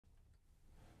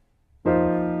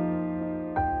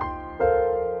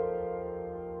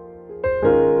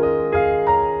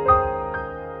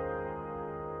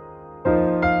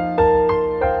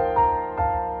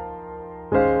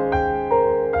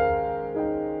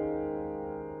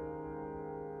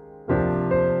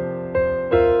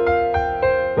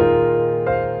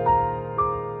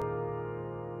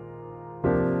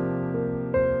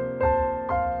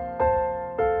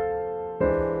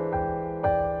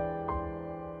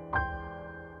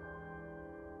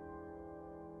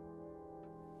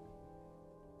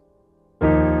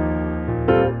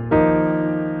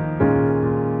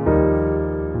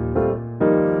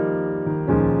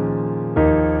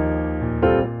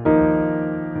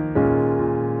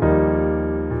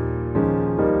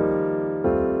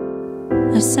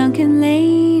A sunken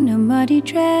lane, a muddy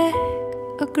track,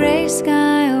 a grey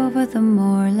sky over the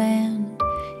moorland.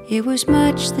 It was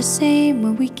much the same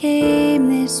when we came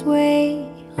this way,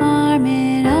 arm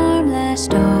in arm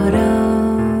last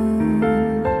autumn.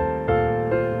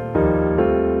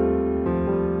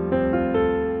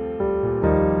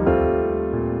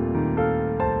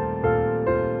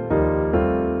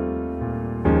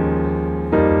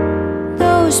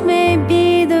 Those may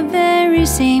be the very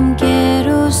same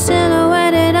kettles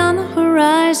silhouetted on the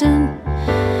horizon,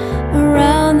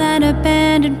 around that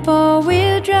abandoned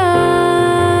four-wheel drive,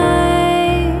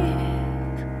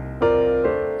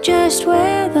 just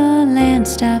where the land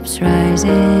stops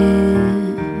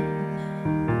rising.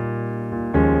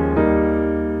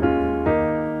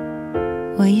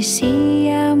 Well, you see,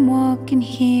 I'm walking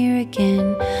here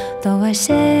again, though I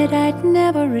said I'd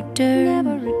never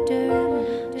return.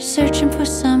 Searching for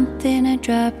something I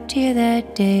dropped here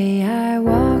that day. I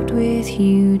walked with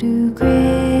you to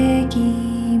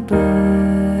Craigie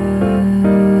Burn.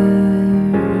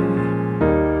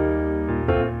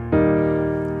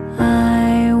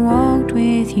 I walked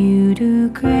with you to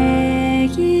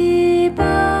Craigie Burn.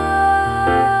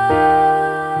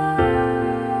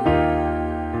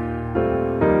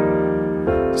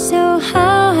 So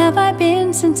how have I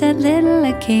been since that little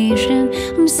occasion?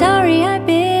 I'm sorry I've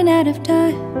been out of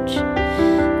touch.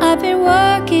 I've been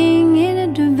working in a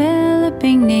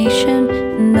developing nation,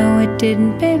 and though it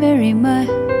didn't pay very much,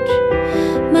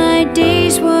 my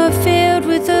days were filled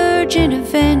with urgent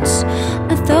events.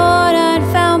 I thought I'd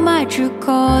found my true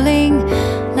calling,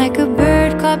 like a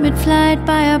bird caught mid-flight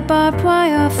by a barbed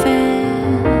wire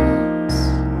fence.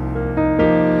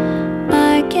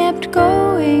 I kept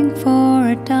going for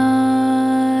a time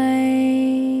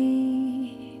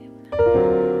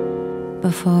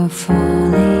before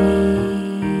falling.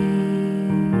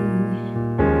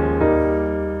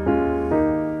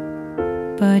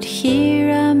 But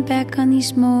here I'm back on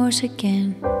these moors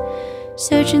again,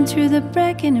 searching through the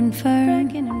bracken and fern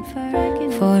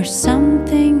for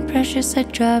something precious I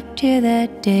dropped here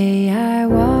that day. I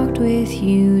walked with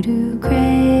you to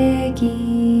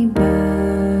Craigie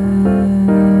Burn.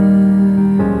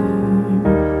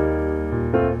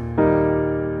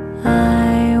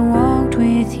 I walked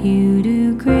with you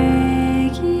to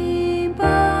Craigie Burn.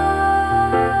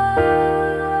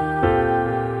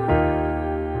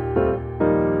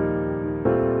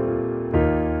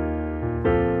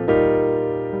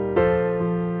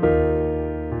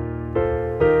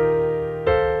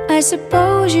 I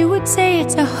suppose you would say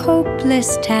it's a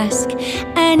hopeless task,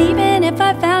 and even if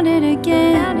I found it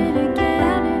again,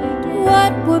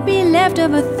 what would be left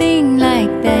of a thing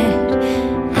like that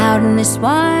out in this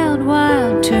wild,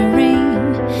 wild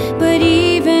terrain? But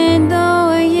even though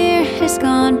a year has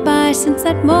gone by since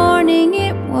that morning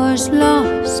it was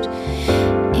lost,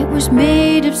 it was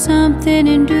made of something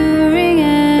enduring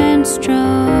and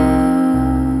strong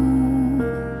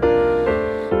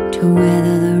to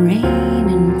weather the rain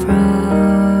and frost.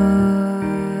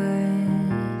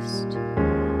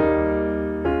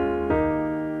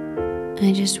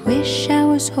 I just wish I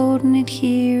was holding it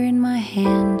here in my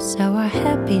hands, so our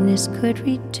happiness could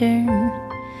return,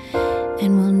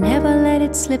 and we'll never let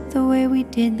it slip the way we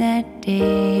did that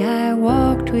day. I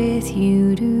walked with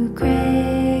you to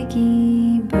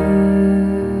Craigie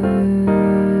Burn.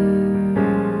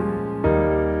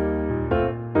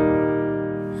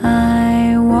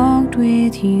 I walked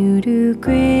with you to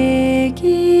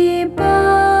Craigie Burn.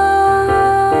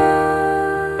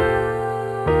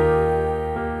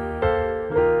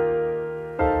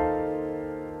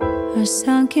 A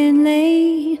sunken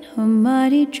lane, a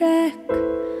muddy track,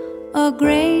 a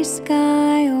grey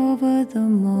sky over the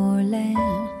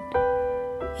moorland.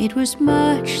 It was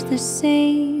much the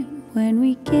same when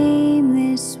we came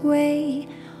this way,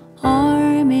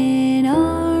 arm in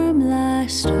arm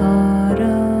last autumn.